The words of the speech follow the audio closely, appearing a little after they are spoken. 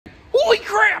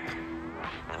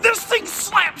This thing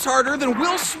slaps harder than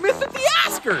Will Smith at the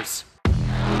Oscars.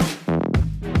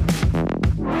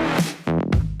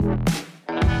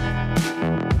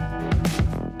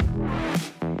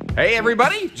 Hey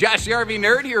everybody, Josh the RV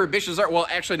Nerd here at Bish's RV. Well,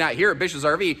 actually not here at Bish's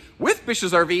RV, with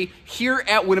Bish's RV here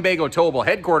at Winnebago Towable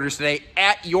headquarters today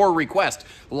at your request.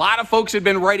 A lot of folks have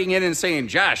been writing in and saying,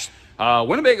 Josh,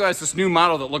 Winnebago has this new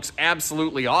model that looks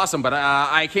absolutely awesome, but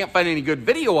I can't find any good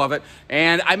video of it.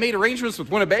 And I made arrangements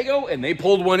with Winnebago, and they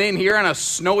pulled one in here on a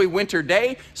snowy winter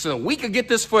day so that we could get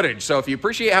this footage. So if you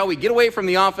appreciate how we get away from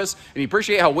the office, and you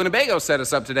appreciate how Winnebago set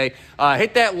us up today,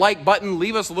 hit that like button,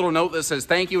 leave us a little note that says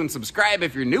thank you, and subscribe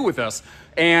if you're new with us.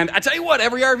 And I tell you what,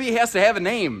 every RV has to have a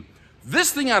name.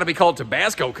 This thing ought to be called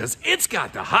Tabasco because it's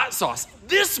got the hot sauce.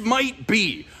 This might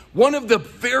be one of the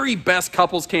very best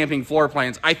couples camping floor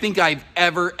plans I think I've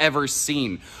ever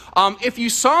seen. If you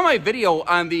saw my video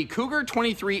on the Cougar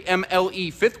 23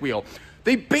 MLE fifth wheel,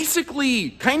 they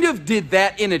basically kind of did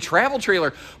that in a travel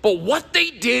trailer. But what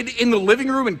they did in the living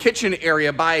room and kitchen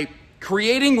area by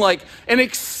creating like an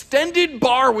extended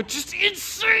bar with just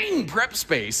insane prep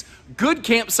space, good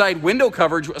campsite window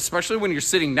coverage, especially when you're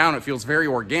sitting down, it feels very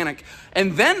organic.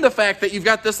 And then the fact that you've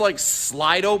got this like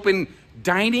slide open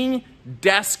dining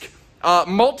desk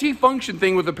multi-function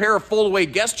thing with a pair of fold-away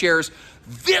guest chairs.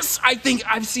 This, I think,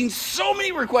 I've seen so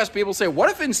many requests. People say, what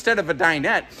if instead of a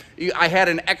dinette, I had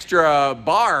an extra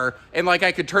bar and like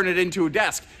I could turn it into a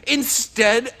desk?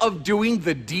 Instead of doing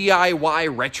the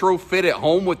DIY retrofit at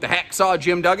home with the hacksaw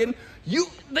Jim Duggan,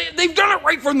 they've done it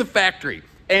right from the factory.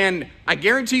 And I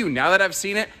guarantee you, now that I've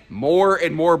seen it, more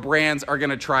and more brands are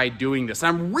gonna try doing this.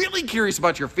 I'm really curious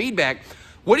about your feedback.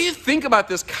 What do you think about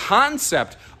this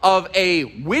concept of a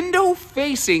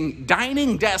window-facing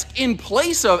dining desk in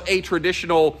place of a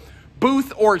traditional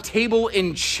booth or table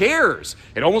and chairs?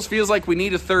 It almost feels like we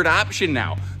need a third option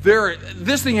now.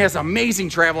 This thing has amazing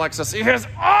travel access. It has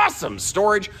awesome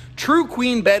storage, true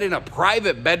queen bed in a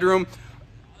private bedroom.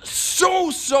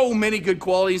 So many good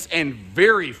qualities and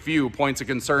very few points of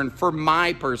concern for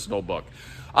my personal book.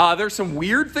 There's some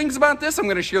weird things about this. I'm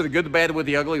going to share the good, the bad, with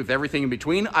the ugly, with everything in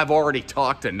between. I've already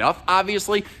talked enough,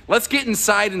 obviously. Let's get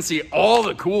inside and see all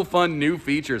the cool, fun, new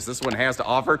features this one has to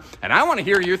offer. And I want to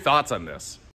hear your thoughts on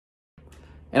this.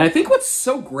 And I think what's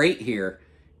so great here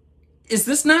is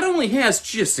this not only has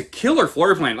just a killer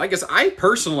floor plan, like as I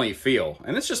personally feel,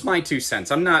 and it's just my 2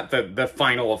 cents. I'm not the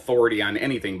final authority on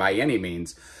anything by any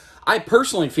means. I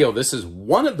personally feel this is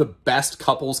one of the best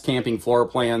couples camping floor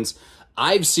plans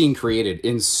I've seen created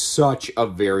in such a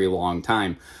very long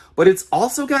time. But it's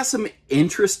also got some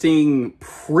interesting,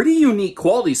 pretty unique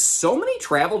qualities. So many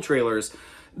travel trailers,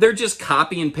 they're just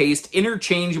copy and paste,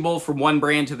 interchangeable from one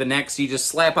brand to the next. You just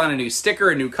slap on a new sticker,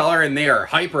 a new color, and they are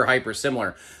hyper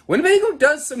similar. Winnebago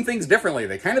does some things differently.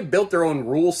 They kind of built their own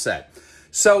rule set.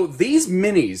 So these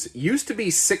minis used to be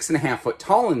 6.5 foot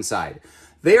tall inside.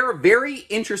 They are a very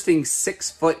interesting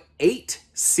 6'8"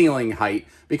 ceiling height,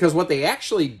 because what they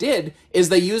actually did is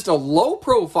they used a low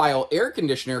profile air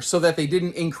conditioner so that they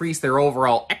didn't increase their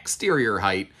overall exterior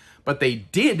height, but they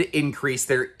did increase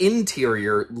their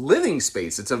interior living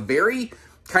space. It's a very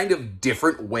kind of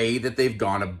different way that they've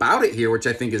gone about it here, which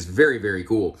I think is very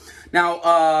cool.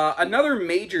 Now, another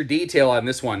major detail on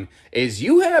this one is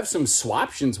you have some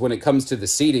swaptions when it comes to the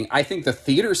seating. I think the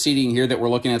theater seating here that we're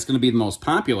looking at is going to be the most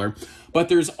popular, but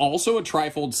there's also a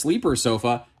trifold sleeper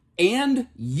sofa and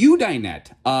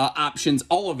U-dinette options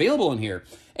all available in here.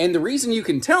 And the reason you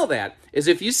can tell that is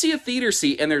if you see a theater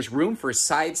seat and there's room for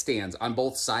side stands on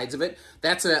both sides of it,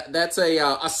 that's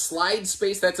a slide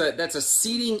space. That's a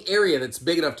seating area that's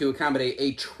big enough to accommodate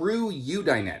a true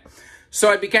U-dinette. So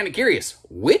I'd be kind of curious,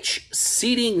 which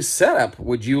seating setup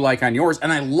would you like on yours?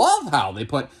 And I love how they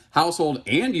put household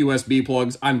and USB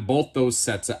plugs on both those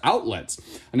sets of outlets.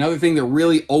 Another thing that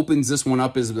really opens this one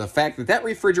up is the fact that that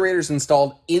refrigerator is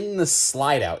installed in the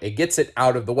slide out. It gets it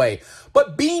out of the way.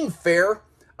 But being fair,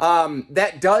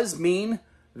 that does mean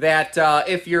that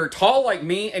if you're tall like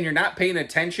me and you're not paying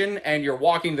attention and you're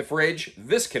walking the fridge,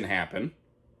 this can happen.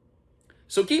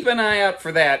 So keep an eye out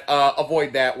for that.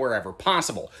 Avoid that wherever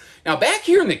possible. Now back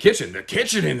here in the kitchen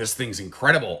in this thing's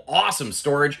incredible. Awesome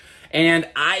storage. And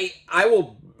I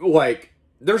will, like,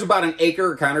 there's about an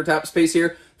acre of countertop space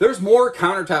here. There's more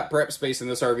countertop prep space in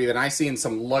this RV than I see in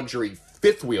some luxury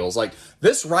fifth wheels. Like,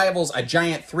 this rivals a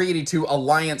giant 382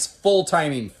 Alliance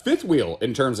full-timing fifth wheel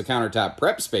in terms of countertop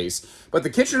prep space. But the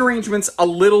kitchen arrangement's a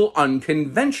little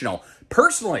unconventional.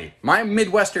 Personally, my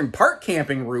Midwestern park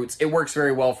camping roots, it works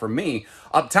very well for me.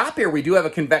 Up top here, we do have a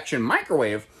convection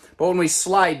microwave, but when we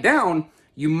slide down,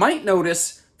 you might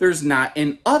notice there's not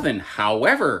an oven.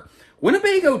 However,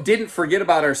 Winnebago didn't forget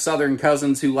about our southern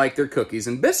cousins who like their cookies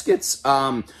and biscuits.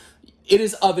 It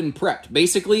is oven prepped.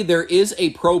 Basically, there is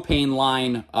a propane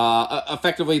line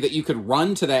effectively that you could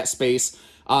run to that space,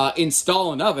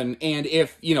 install an oven, and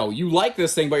if, you know, you like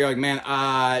this thing, but you're like, man,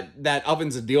 that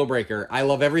oven's a deal breaker. I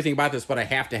love everything about this, but I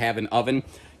have to have an oven.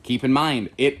 Keep in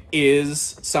mind, it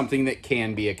is something that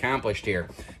can be accomplished here.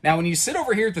 Now, when you sit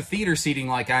over here at the theater seating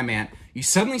like I'm at, you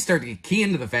suddenly start to key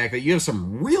into the fact that you have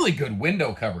some really good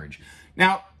window coverage.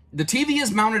 Now, the TV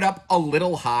is mounted up a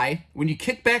little high. When you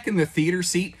kick back in the theater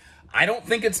seat, I don't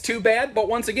think it's too bad, but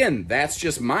once again, that's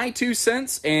just my 2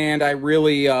 cents, and I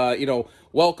really, you know,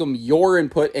 welcome your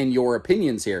input and your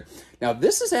opinions here. Now,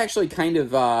 this is actually kind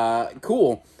of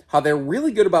cool, how they're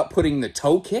really good about putting the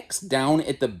toe kicks down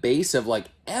at the base of, like,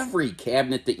 every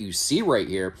cabinet that you see right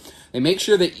here. They make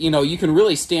sure that, you know, you can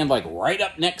really stand, like, right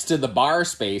up next to the bar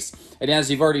space, and as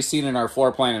you've already seen in our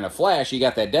floor plan in a flash, you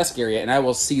got that desk area, and I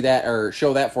will see that, or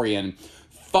show that for you in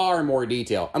far more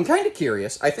detail. I'm kind of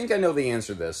curious. I think I know the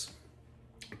answer to this.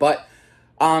 But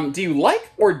do you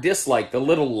like or dislike the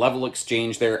little level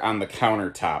exchange there on the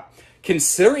countertop?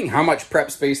 Considering how much prep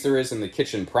space there is in the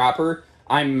kitchen proper,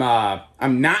 I'm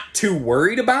not too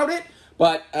worried about it,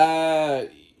 but I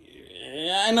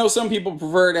know some people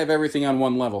prefer to have everything on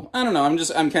one level. I don't know.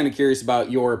 I'm kind of curious about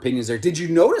your opinions there. Did you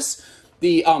notice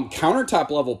the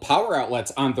countertop level power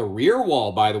outlets on the rear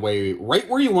wall, by the way, right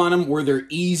where you want them, where they're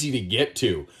easy to get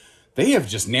to? They have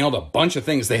just nailed a bunch of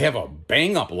things. They have a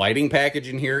bang-up lighting package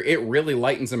in here. It really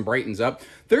lightens and brightens up.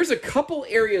 There's a couple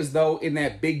areas, though, in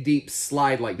that big, deep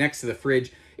slide, like next to the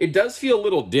fridge. It does feel a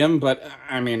little dim, but,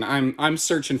 I mean, I'm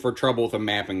searching for trouble with the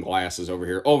mapping glasses over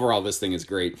here. Overall, this thing is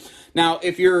great. Now,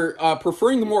 if you're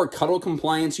preferring the more cuddle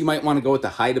compliance, you might want to go with the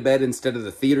hide-a-bed instead of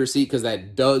the theater seat, because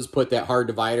that does put that hard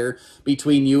divider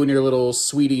between you and your little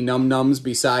sweetie num-nums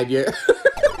beside you.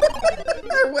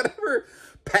 Or whatever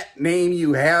pet name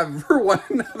you have for one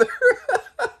another.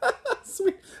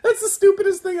 That's the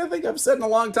stupidest thing I think I've said in a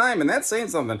long time, and that's saying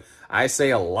something. I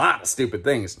say a lot of stupid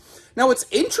things. Now, what's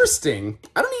interesting,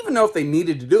 I don't even know if they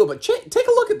needed to do it, but take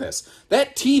a look at this.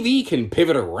 That TV can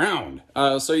pivot around,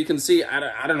 so you can see,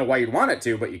 I don't know why you'd want it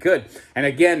to, but you could. And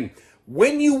again,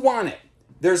 when you want it,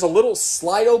 there's a little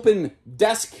slide-open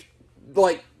desk,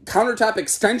 like, countertop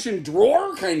extension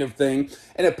drawer kind of thing,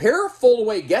 and a pair of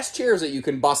fold-away guest chairs that you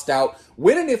can bust out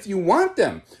when and if you want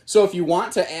them. So if you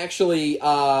want to actually,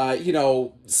 you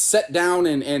know, sit down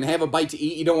and have a bite to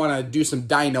eat, you don't want to do some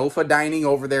dinofa dining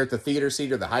over there at the theater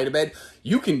seat or the hide-a-bed,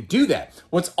 you can do that.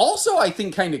 What's also, I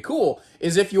think, kind of cool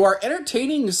is if you are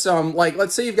entertaining some, like,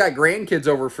 let's say you've got grandkids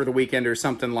over for the weekend or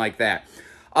something like that.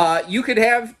 You could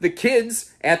have the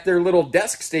kids at their little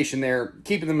desk station there,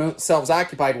 keeping themselves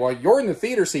occupied while you're in the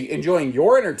theater seat, enjoying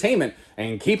your entertainment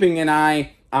and keeping an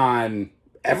eye on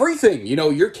everything. You know,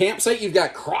 your campsite, you've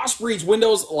got crossbreeds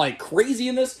windows like crazy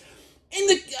in this.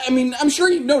 And I mean, I'm sure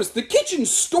you've noticed the kitchen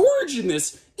storage in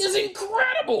this is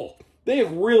incredible. They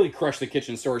have really crushed the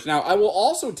kitchen storage. Now, I will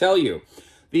also tell you,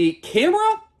 the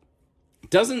camera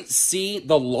doesn't see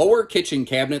the lower kitchen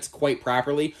cabinets quite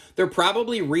properly. They're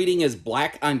probably reading as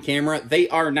black on camera. They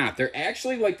are not. They're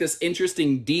actually like this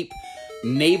interesting deep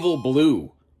naval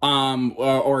blue,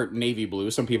 or navy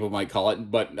blue, some people might call it,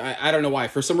 but I don't know why.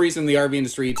 For some reason, the RV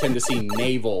industry, you tend to see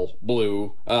naval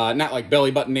blue, not like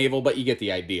belly button naval, but you get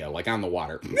the idea, like on the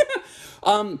water.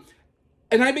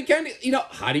 And I've been kind of, you know,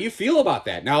 how do you feel about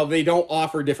that? Now, they don't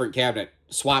offer different cabinet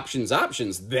swaptions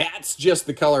options. That's just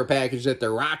the color package that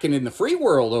they're rocking in the free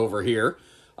world over here,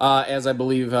 as I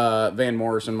believe Van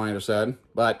Morrison might have said.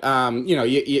 But, you know,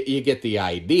 you get the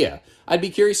idea. I'd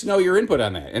be curious to know your input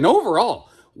on that. And overall,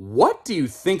 what do you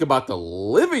think about the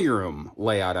living room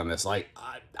layout on this? Like,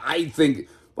 I think,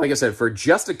 like I said, for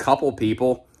just a couple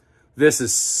people, this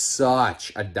is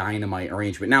such a dynamite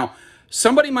arrangement. Now,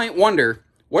 somebody might wonder,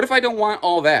 what if I don't want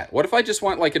all that? What if I just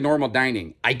want like a normal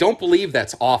dining? I don't believe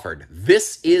that's offered.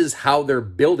 This is how they're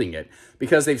building it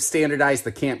because they've standardized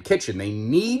the camp kitchen. They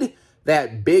need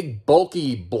that big,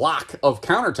 bulky block of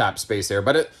countertop space there,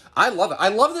 but I love it. I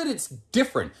love that it's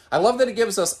different. I love that it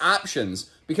gives us options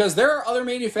because there are other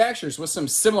manufacturers with some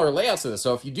similar layouts to this.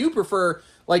 So if you do prefer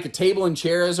like a table and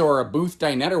chairs or a booth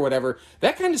dinette or whatever,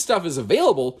 that kind of stuff is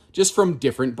available just from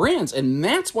different brands. And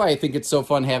that's why I think it's so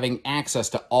fun having access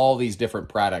to all these different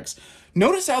products.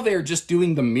 Notice how they're just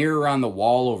doing the mirror on the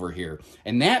wall over here.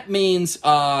 And that means,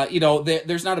 you know,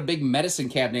 there's not a big medicine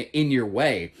cabinet in your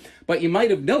way. But you might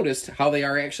have noticed how they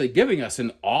are actually giving us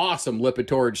an awesome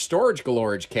Lipitorage storage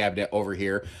galorage cabinet over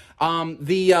here.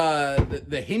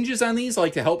 The hinges on these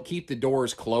like to help keep the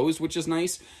doors closed, which is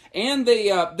nice. And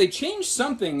they changed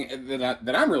something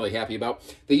that I'm really happy about.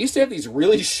 They used to have these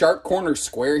really sharp corner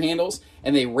square handles,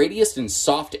 and they radiused and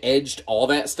soft edged all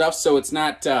that stuff, so it's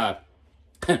not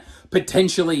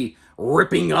potentially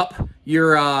ripping up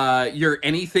your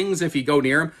anythings if you go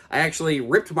near them. I actually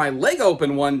ripped my leg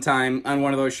open one time on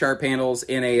one of those sharp handles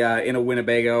in a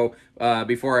Winnebago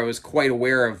before I was quite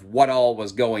aware of what all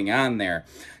was going on there.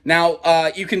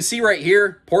 Now, you can see right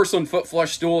here, porcelain foot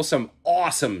flush stool, some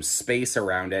awesome space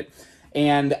around it.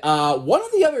 And one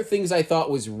of the other things I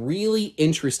thought was really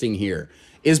interesting here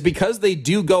is because they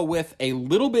do go with a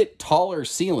little bit taller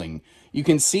ceiling, you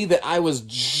can see that I was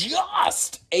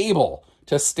just able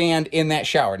to stand in that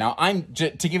shower. Now, to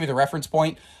give you the reference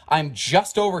point, I'm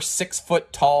just over 6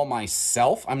 foot tall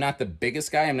myself. I'm not the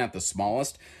biggest guy. I'm not the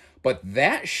smallest. But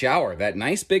that shower, that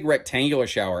nice big rectangular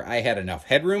shower, I had enough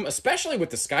headroom, especially with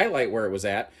the skylight where it was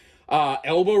at.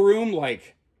 Elbow room,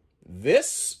 like,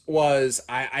 this was,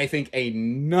 I think, a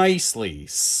nicely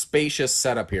spacious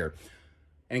setup here.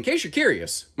 And in case you're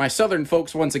curious, my southern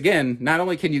folks, once again, not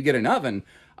only can you get an oven,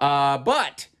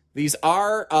 but these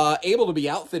are able to be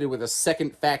outfitted with a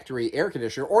second factory air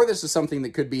conditioner, or this is something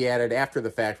that could be added after the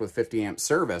fact with 50 amp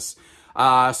service.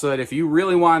 So that if you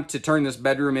really want to turn this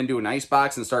bedroom into an ice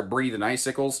box and start breathing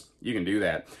icicles, you can do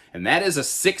that. And that is a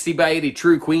 60 by 80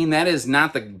 True Queen. That is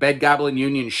not the Bed Goblin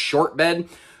Union short bed,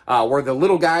 where the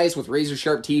little guys with razor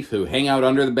sharp teeth who hang out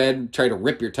under the bed try to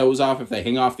rip your toes off if they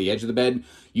hang off the edge of the bed.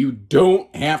 You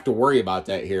don't have to worry about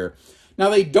that here. Now,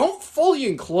 they don't fully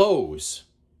enclose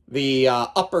the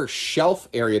upper shelf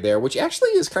area there, which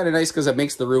actually is kind of nice because it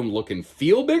makes the room look and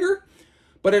feel bigger,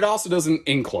 but it also doesn't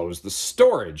enclose the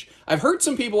storage. I've heard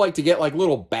some people like to get like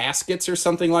little baskets or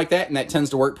something like that, and that tends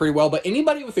to work pretty well, but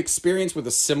anybody with experience with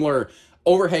a similar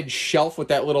overhead shelf with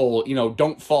that little, you know,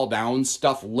 don't fall down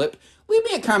stuff lip, leave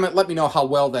me a comment, let me know how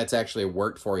well that's actually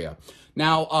worked for you.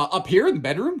 Now, up here in the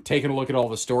bedroom, taking a look at all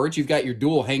the storage, you've got your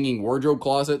dual hanging wardrobe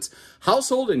closets,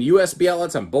 household and USB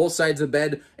outlets on both sides of the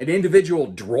bed, an individual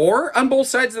drawer on both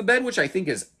sides of the bed, which I think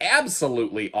is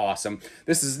absolutely awesome.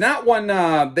 This is not one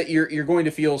that you're going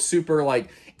to feel super, like,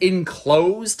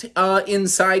 enclosed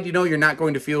inside. You know, you're not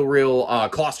going to feel real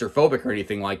claustrophobic or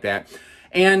anything like that.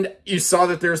 And you saw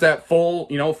that there's that full,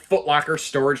 you know, Foot Locker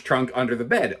storage trunk under the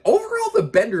bed. Overall, the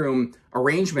bedroom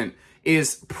arrangement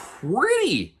is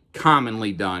pretty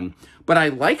commonly done, but I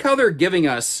like how they're giving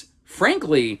us,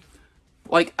 frankly,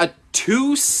 like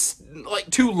two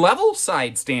level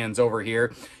side stands over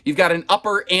here. You've got an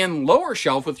upper and lower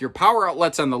shelf with your power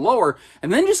outlets on the lower,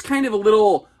 and then just kind of a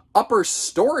little upper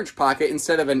storage pocket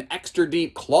instead of an extra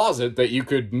deep closet that you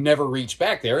could never reach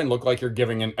back there and look like you're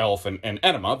giving an elf an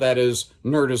enema. That is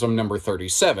nerdism number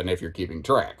 37 if you're keeping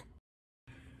track.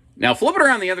 Now, flip it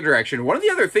around the other direction. One of the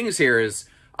other things here is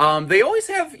they always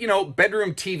have, you know,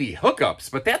 bedroom TV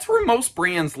hookups, but that's where most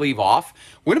brands leave off.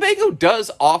 Winnebago does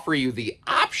offer you the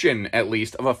option, at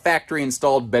least, of a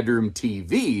factory-installed bedroom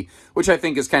TV, which I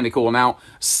think is kind of cool. Now,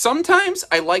 sometimes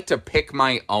I like to pick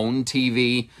my own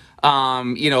TV,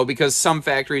 you know, because some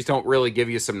factories don't really give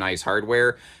you some nice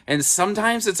hardware, and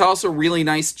sometimes it's also really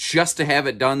nice just to have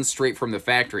it done straight from the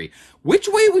factory. Which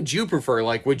way would you prefer?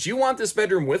 Like, would you want this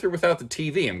bedroom with or without the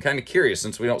TV? I'm kind of curious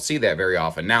since we don't see that very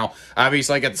often. Now,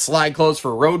 obviously, I got the slide close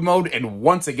for road mode, and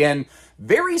once again,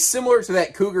 very similar to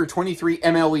that Cougar 23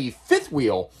 MLE fifth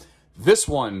wheel, this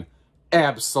one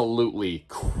absolutely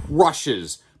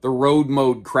crushes the road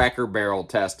mode Cracker Barrel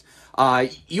test.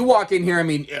 You walk in here, I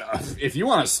mean, if you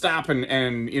want to stop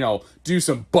and, you know, do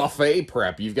some buffet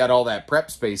prep, you've got all that prep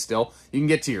space still. You can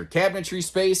get to your cabinetry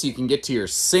space, you can get to your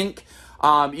sink.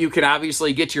 You can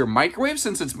obviously get to your microwave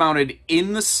since it's mounted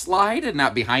in the slide and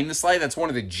not behind the slide. That's one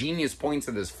of the genius points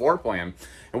of this floor plan.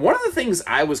 And one of the things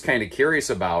I was kind of curious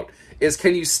about is,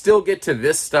 can you still get to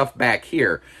this stuff back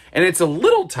here? And it's a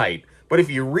little tight, but if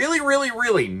you really, really,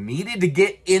 really needed to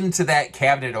get into that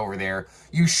cabinet over there,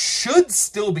 you should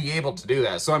still be able to do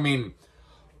that. So, I mean,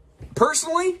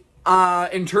 personally,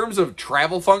 in terms of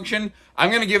travel function,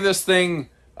 I'm going to give this thing,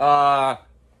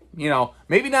 you know,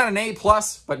 maybe not an A+,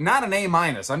 but not an A-.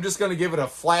 I'm just going to give it a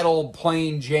flat old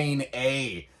plain Jane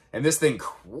A. And this thing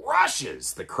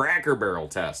crushes the Cracker Barrel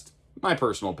test. My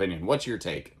personal opinion. What's your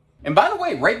take? And by the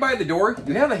way, right by the door,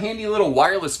 you have a handy little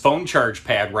wireless phone charge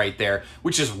pad right there,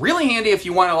 which is really handy if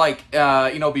you want to, like,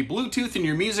 you know, be Bluetooth in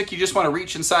your music. You just want to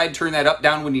reach inside, turn that up,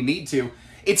 down when you need to.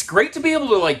 It's great to be able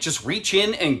to like just reach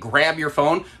in and grab your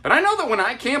phone, but I know that when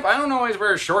I camp, I don't always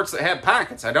wear shorts that have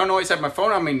pockets. I don't always have my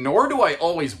phone on me, nor do I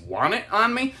always want it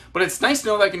on me, but it's nice to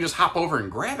know that I can just hop over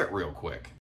and grab it real quick.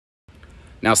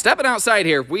 Now, stepping outside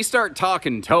here, if we start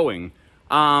talking towing,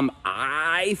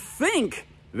 I think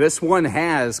this one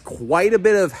has quite a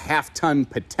bit of half-ton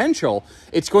potential.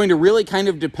 It's going to really kind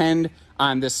of depend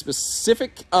on the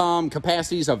specific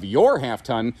capacities of your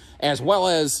half-ton, as well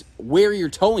as where you're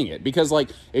towing it. Because, like,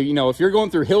 you know, if you're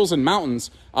going through hills and mountains,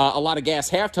 a lot of gas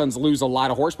half-tons lose a lot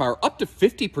of horsepower, up to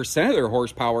 50% of their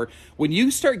horsepower. When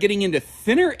you start getting into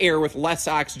thinner air with less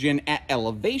oxygen at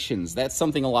elevations, that's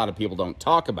something a lot of people don't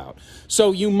talk about.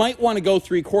 So you might want to go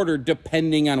 3/4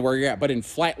 depending on where you're at. But in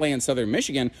flatland southern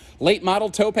Michigan, late model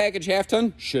tow package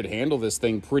half-ton should handle this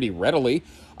thing pretty readily.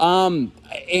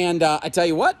 I tell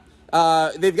you what,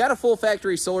 they've got a full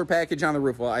factory solar package on the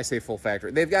roof. Well, I say full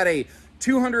factory. They've got a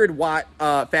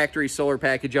 200-watt factory solar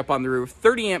package up on the roof,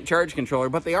 30-amp charge controller,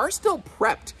 but they are still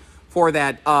prepped for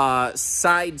that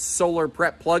side solar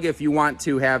prep plug if you want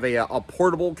to have a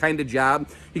portable kind of job.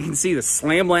 You can see the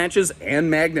slam latches and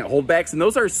magnet holdbacks, and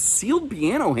those are sealed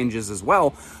piano hinges as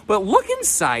well. But look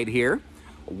inside here.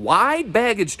 Wide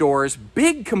baggage doors,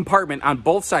 big compartment on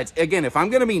both sides. Again, if I'm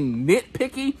going to be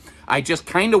nitpicky, I just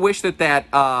kind of wish that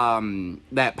that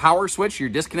power switch, your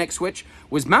disconnect switch,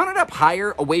 was mounted up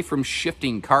higher away from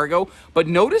shifting cargo. But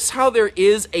notice how there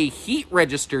is a heat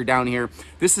register down here.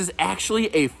 This is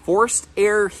actually a forced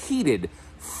air heated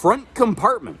front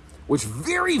compartment, which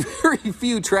very, very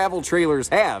few travel trailers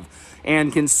have.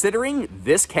 And considering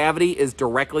this cavity is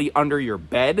directly under your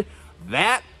bed,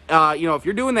 that you know, if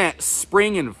you're doing that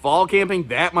spring and fall camping,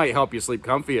 that might help you sleep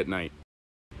comfy at night.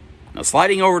 Now,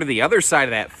 sliding over to the other side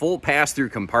of that full pass-through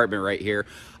compartment right here,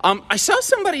 I saw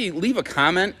somebody leave a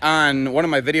comment on one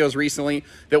of my videos recently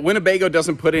that Winnebago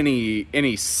doesn't put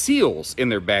any seals in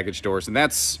their baggage doors, and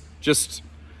that's just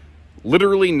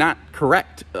literally not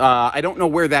correct. I don't know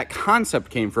where that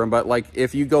concept came from, but like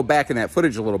if you go back in that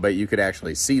footage a little bit, you could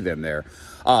actually see them there.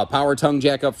 Power tongue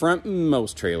jack up front.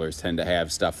 Most trailers tend to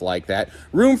have stuff like that.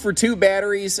 Room for 2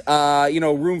 batteries. You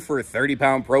know, room for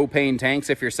 30-pound propane tanks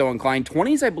if you're so inclined.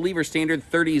 20s, I believe, are standard,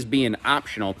 30s being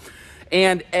optional.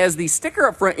 And as the sticker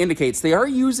up front indicates, they are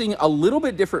using a little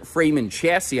bit different frame and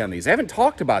chassis on these. I haven't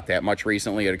talked about that much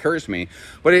recently, it occurs to me.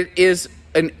 But it is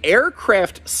an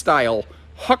aircraft-style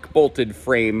huck-bolted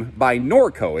frame by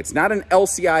Norco. It's not an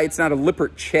LCI, it's not a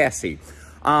Lippert chassis.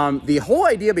 The whole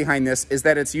idea behind this is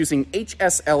that it's using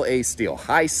HSLA steel,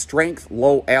 high strength,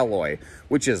 low alloy,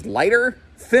 which is lighter,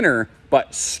 thinner,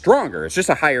 but stronger. It's just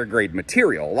a higher grade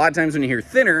material. A lot of times when you hear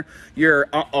thinner, your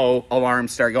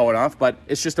alarms start going off, but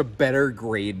it's just a better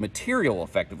grade material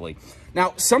effectively.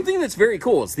 Now, something that's very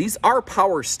cool is these are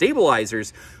power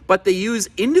stabilizers, but they use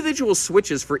individual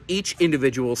switches for each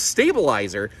individual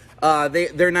stabilizer.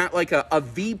 They're not like a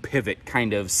V-pivot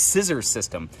kind of scissor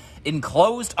system.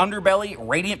 Enclosed underbelly,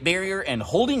 radiant barrier, and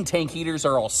holding tank heaters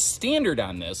are all standard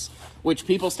on this, which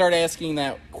people start asking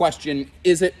that question,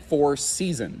 is it 4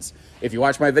 seasons? If you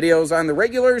watch my videos on the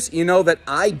regulars, you know that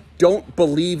I don't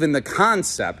believe in the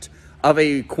concept of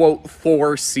a, quote,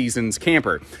 4 seasons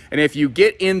camper. And if you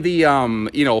get in the,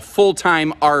 you know,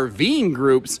 full-time RVing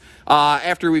groups,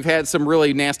 after we've had some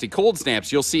really nasty cold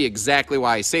snaps, you'll see exactly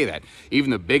why I say that.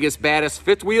 Even the biggest, baddest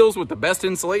fifth wheels with the best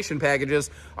insulation packages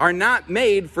are not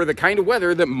made for the kind of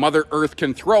weather that Mother Earth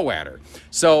can throw at her.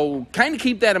 So kind of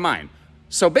keep that in mind.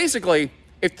 So basically,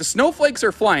 if the snowflakes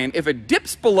are flying, if it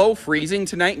dips below freezing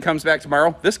tonight and comes back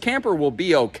tomorrow, this camper will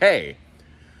be okay.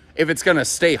 If it's going to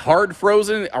stay hard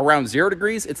frozen around 0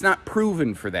 degrees, it's not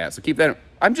proven for that. So keep that.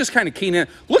 I'm just kind of keen in.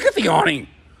 Look at the awning.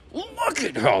 Look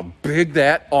at how big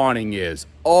that awning is.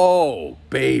 Oh,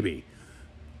 baby.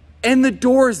 And the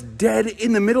door's dead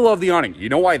in the middle of the awning. You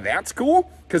know why that's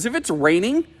cool? Because if it's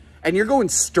raining and you're going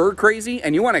stir crazy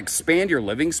and you want to expand your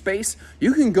living space,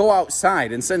 you can go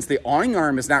outside. And since the awning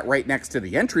arm is not right next to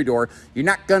the entry door, you're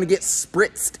not going to get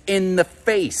spritzed in the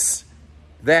face.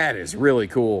 That is really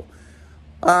cool.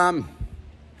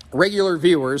 Regular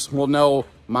viewers will know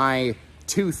my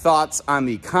 2 thoughts on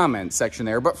the comment section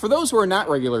there, but for those who are not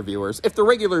regular viewers, if the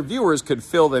regular viewers could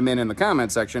fill them in the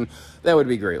comment section, that would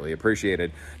be greatly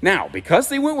appreciated. Now, because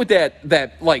they went with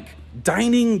that like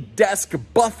dining desk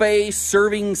buffet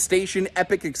serving station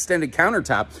epic extended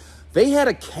countertop, they had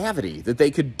a cavity that they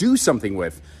could do something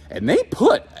with, and they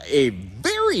put a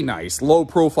very nice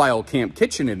low-profile camp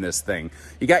kitchen in this thing.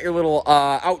 You got your little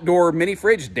outdoor mini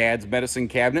fridge, Dad's medicine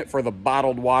cabinet for the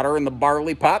bottled water and the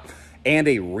barley pop, and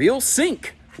a real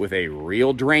sink with a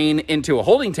real drain into a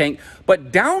holding tank,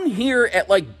 but down here at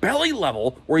like belly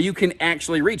level where you can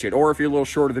actually reach it, or if you're a little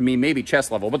shorter than me, maybe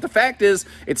chest level. But the fact is,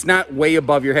 it's not way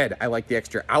above your head. I like the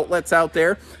extra outlets out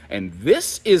there, and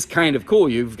this is kind of cool.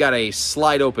 You've got a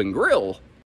slide open grill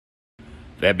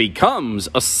that becomes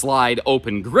a slide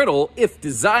open griddle if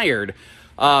desired.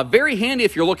 Very handy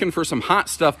if you're looking for some hot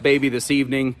stuff, baby, this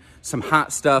evening, some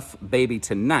hot stuff, baby,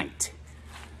 tonight.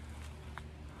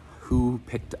 Who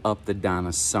picked up the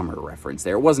Donna Summer reference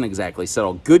there? It wasn't exactly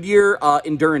subtle. Goodyear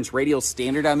Endurance radial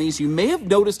standard on these. You may have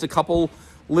noticed a couple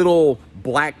little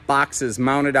black boxes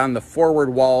mounted on the forward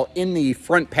wall in the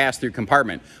front pass-through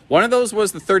compartment. One of those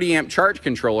was the 30 amp charge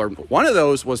controller. One of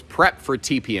those was prep for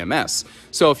TPMS.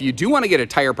 So if you do want to get a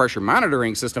tire pressure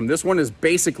monitoring system, this one is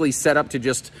basically set up to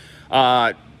just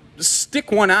stick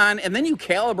one on, and then you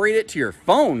calibrate it to your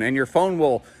phone, and your phone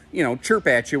will, you know, chirp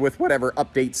at you with whatever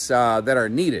updates that are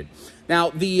needed. Now,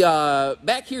 the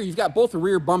back here, you've got both a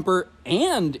rear bumper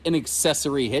and an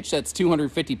accessory hitch. That's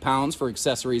 250 pounds for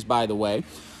accessories, by the way.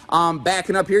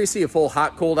 Backing up here, you see a full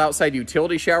hot-cold outside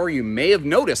utility shower. You may have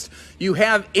noticed you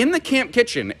have in the camp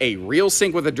kitchen a real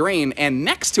sink with a drain, and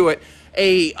next to it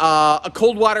a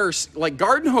cold water, like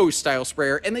garden hose style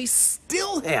sprayer, and they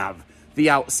still have the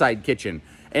outside kitchen.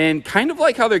 And kind of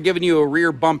like how they're giving you a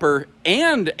rear bumper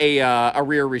and a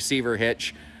rear receiver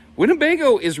hitch,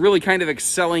 Winnebago is really kind of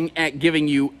excelling at giving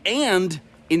you and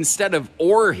instead of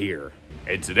or here.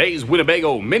 And today's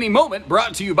Winnebago mini moment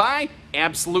brought to you by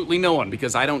absolutely no one,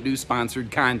 because I don't do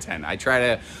sponsored content. I try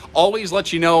to always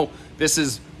let you know this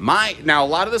is now a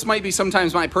lot of this might be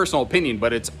sometimes my personal opinion,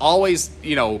 but it's always,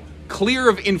 you know, clear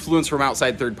of influence from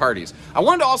outside third parties. I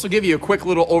wanted to also give you a quick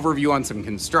little overview on some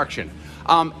construction.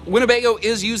 Winnebago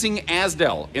is using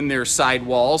Asdel in their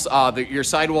sidewalls. Your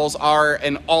sidewalls are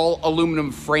an all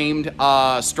aluminum framed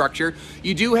structure.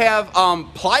 You do have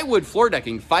plywood floor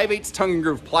decking, 5/8 tongue and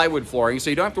groove plywood flooring, so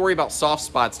you don't have to worry about soft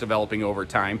spots developing over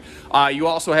time. You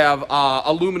also have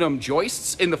aluminum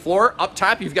joists in the floor. Up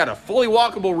top, you've got a fully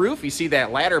walkable roof. You see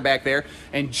that ladder back there.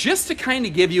 And just to kind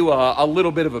of give you a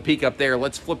little bit of a peek up there,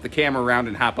 let's flip the camera around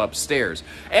and hop upstairs.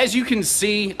 As you can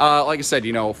see, like I said,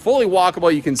 you know, fully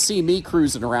walkable. You can see me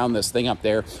cruising around this thing up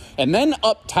there. And then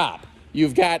up top,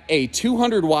 you've got a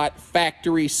 200 watt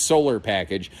factory solar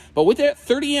package, but with that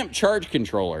 30 amp charge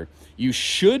controller, you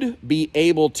should be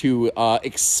able to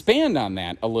expand on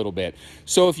that a little bit.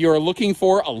 So if you're looking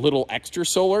for a little extra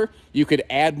solar, you could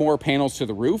add more panels to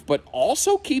the roof, but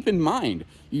also keep in mind,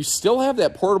 you still have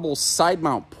that portable side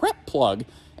mount prep plug,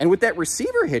 and with that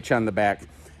receiver hitch on the back,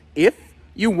 if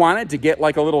you wanted to get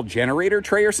like a little generator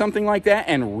tray or something like that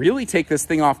and really take this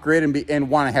thing off grid and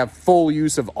want to have full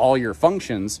use of all your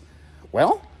functions,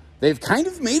 well, they've kind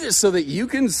of made it so that you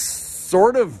can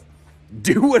sort of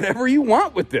do whatever you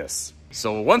want with this.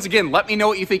 So once again, let me know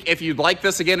what you think. If you'd like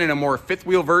this again in a more fifth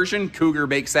wheel version, Cougar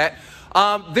makes that.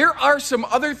 There are some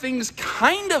other things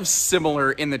kind of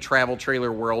similar in the travel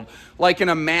trailer world, like an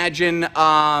Imagine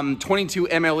 22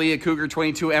 MLE, a Cougar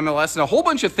 22 MLS, and a whole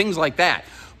bunch of things like that.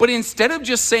 But instead of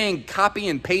just saying copy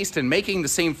and paste and making the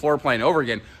same floor plan over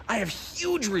again, I have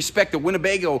huge respect that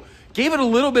Winnebago gave it a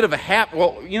little bit of a half,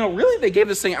 well, you know, really they gave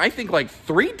this thing, I think, like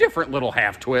 3 different little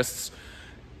half twists.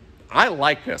 I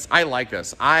like this. I like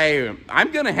this.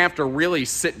 I'm going to have to really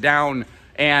sit down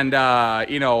and,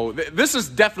 you know, this is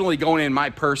definitely going in my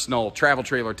personal travel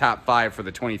trailer top 5 for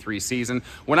the 23 season.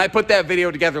 When I put that video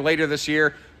together later this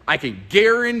year, I can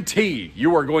guarantee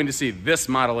you are going to see this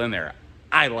model in there.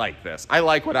 I like this. I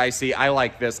like what I see. I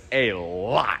like this a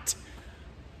lot.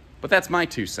 But that's my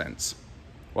 2 cents.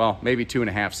 Well, maybe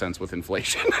 2.5 cents with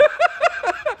inflation.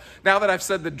 Now that I've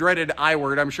said the dreaded I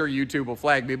word, I'm sure YouTube will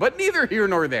flag me, but neither here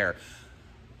nor there.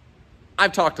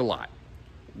 I've talked a lot.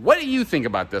 What do you think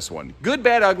about this one? Good,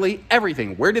 bad, ugly,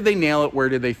 everything. Where did they nail it? Where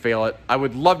did they fail it? I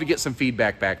would love to get some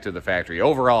feedback back to the factory.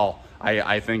 Overall,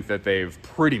 I think that they've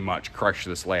pretty much crushed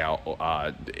this layout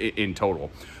in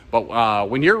total. But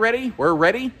when you're ready, we're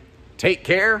ready. Take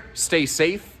care, stay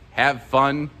safe, have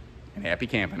fun, and happy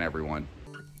camping, everyone.